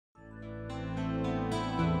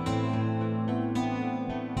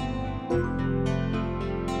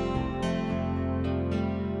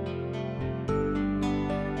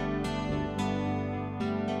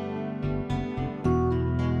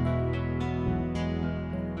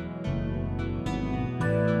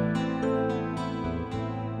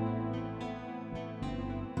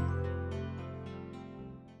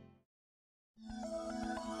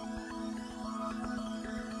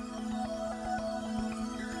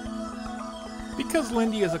Because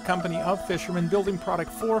Lindy is a company of fishermen building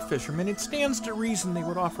product for fishermen, it stands to reason they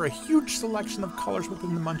would offer a huge selection of colors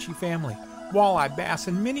within the Munchie family. Walleye, bass,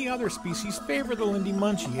 and many other species favor the Lindy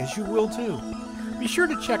Munchie, as you will too. Be sure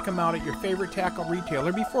to check them out at your favorite tackle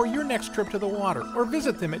retailer before your next trip to the water, or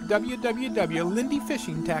visit them at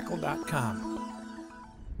www.lindyfishingtackle.com.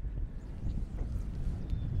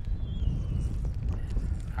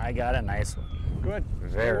 I got a nice one. Good.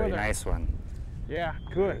 Very nice one. Yeah,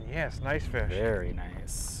 good. Yes, nice fish. Very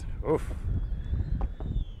nice. Oof.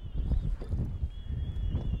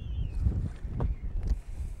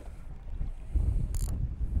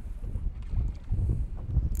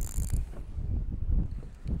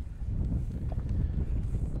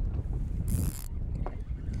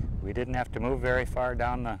 We didn't have to move very far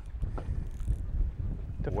down the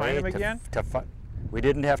To find him again? We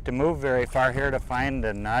didn't have to move very far here to find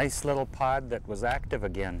a nice little pod that was active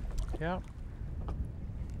again. Yeah.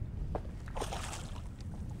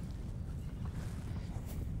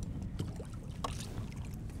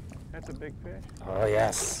 That's a big fish. Oh,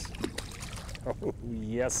 yes. Oh,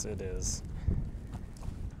 yes, it is.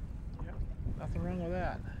 Yep. Nothing wrong with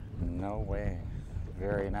that. No way.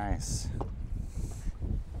 Very nice.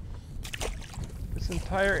 This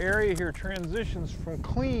entire area here transitions from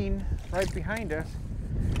clean, right behind us,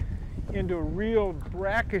 into real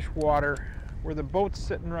brackish water where the boat's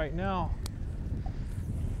sitting right now.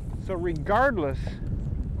 So regardless,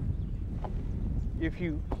 if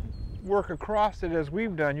you work across it as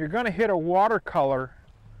we've done, you're going to hit a watercolor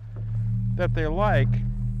that they like,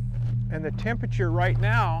 and the temperature right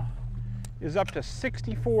now is up to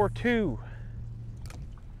 64.2.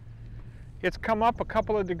 It's come up a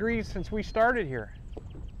couple of degrees since we started here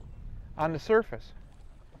on the surface.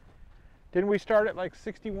 Didn't we start at like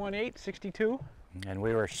 61.8, 62? And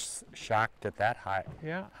we were shocked at that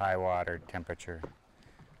high water temperature.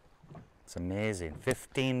 It's amazing.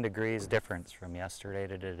 15 degrees difference from yesterday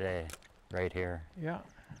to today, right here. Yeah.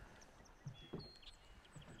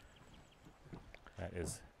 That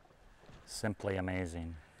is simply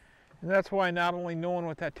amazing. And that's why not only knowing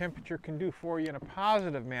what that temperature can do for you in a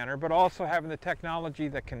positive manner, but also having the technology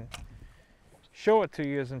that can show it to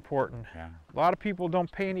you is important. Yeah. A lot of people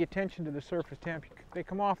don't pay any attention to the surface temp. They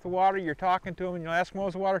come off the water, you're talking to them, and you'll ask them, what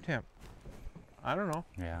was the water temp? I don't know.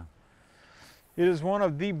 Yeah. It is one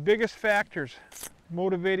of the biggest factors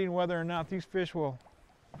motivating whether or not these fish will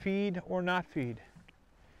feed or not feed.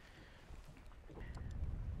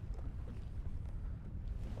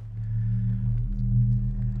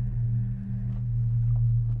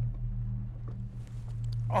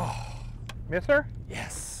 Oh, mister?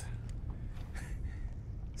 Yes.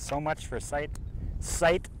 So much for sight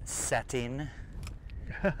setting.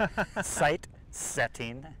 Sight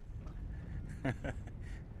setting.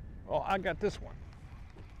 Well, I got this one.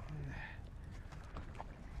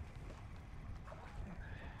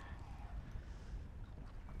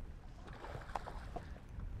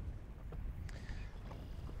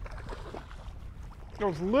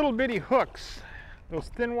 Those little bitty hooks, those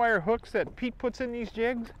thin wire hooks that Pete puts in these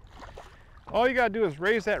jigs, all you gotta do is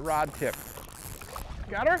raise that rod tip.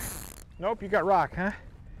 Got her? Nope, you got rock, huh?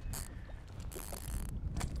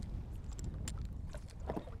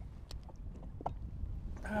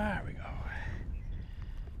 There we go.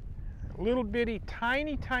 Little bitty,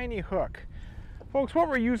 tiny, tiny hook. Folks, what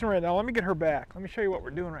we're using right now, let me get her back. Let me show you what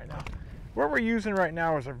we're doing right now. What we're using right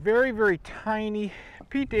now is a very, very tiny,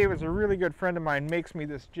 Pete Davis, a really good friend of mine, makes me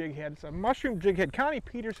this jig head. It's a mushroom jig head. Connie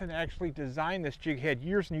Peterson actually designed this jig head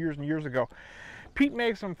years and years and years ago. Pete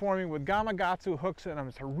makes them for me with Gamakatsu hooks in them.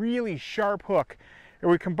 It's a really sharp hook.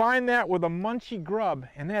 And we combine that with a Munchie grub,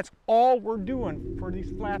 and that's all we're doing for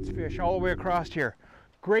these flats fish all the way across here.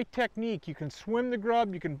 Great technique. You can swim the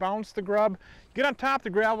grub, you can bounce the grub. Get on top of the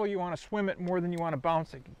gravel, you want to swim it more than you want to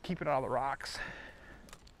bounce it. Keep it out of the rocks.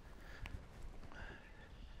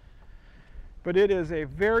 But it is a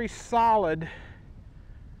very solid,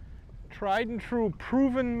 tried and true,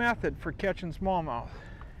 proven method for catching smallmouth.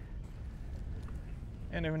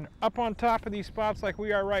 And when up on top of these spots like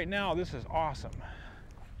we are right now, this is awesome.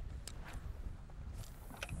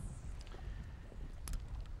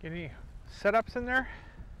 Get any setups in there?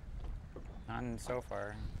 None so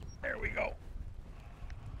far. There we go.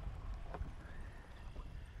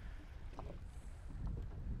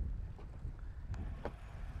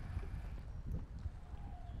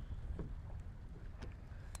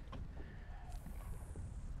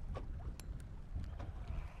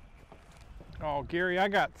 Oh, Gary, I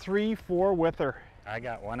got 3, 4 with her. I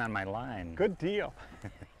got one on my line. Good deal.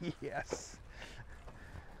 Yes.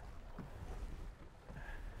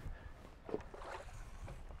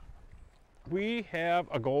 We have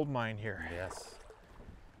a gold mine here. Yes.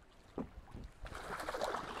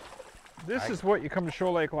 This is what you come to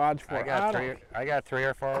Shoal Lake Lodge for. I got 3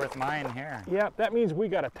 or 4 with mine here. Yep, that means we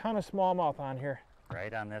got a ton of smallmouth on here.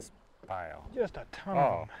 Right on this pile. Just a ton of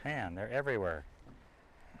Oh, them. man, they're everywhere.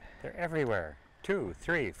 They're everywhere. 2,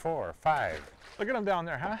 3, 4, 5. Look at them down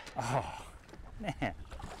there, huh? Oh, man.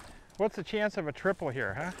 What's the chance of a triple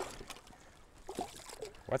here, huh?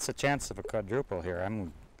 What's the chance of a quadruple here?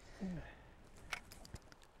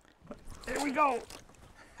 There we go.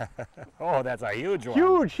 Oh, that's a huge one.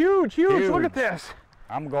 Huge, huge, huge. Look at this.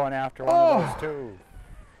 I'm going after one of those too.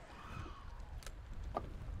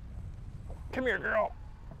 Come here, girl.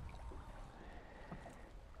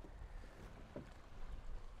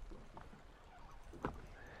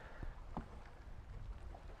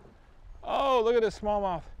 Oh, look at this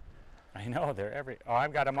smallmouth. I know, they're oh,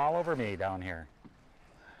 I've got them all over me down here.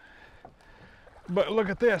 But look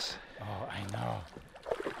at this. Oh, I know.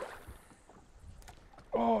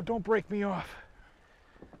 Oh, don't break me off.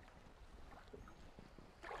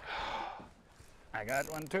 I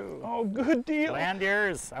got one too. Oh, good deal. Land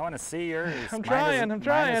yours. I want to see yours. I'm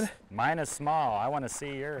trying. Mine is small. I want to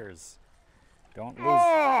see yours. Don't lose.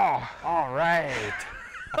 Oh! All right.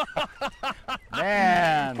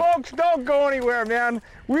 Man. Folks, don't go anywhere, man.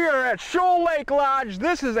 We are at Shoal Lake Lodge.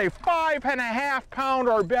 This is a 5.5 pound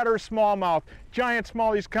or better smallmouth. Giant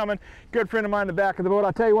smallies coming. Good friend of mine in the back of the boat.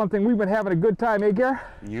 I'll tell you one thing, we've been having a good time, eh, Gare?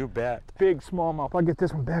 You bet. Big smallmouth. I'll get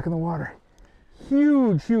this one back in the water.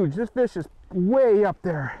 Huge, huge. This fish is way up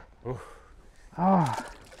there. Oof. Oh.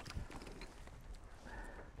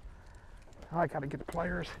 I gotta get the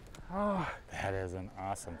pliers. Oh. That is an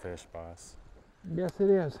awesome fish, boss. Yes, it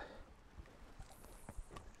is.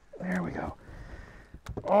 There we go.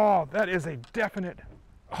 Oh, that is a definite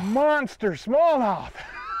monster smallmouth.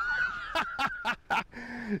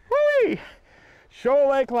 Whee! Shoal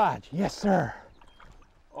Lake Lodge. Yes, sir.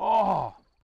 Oh,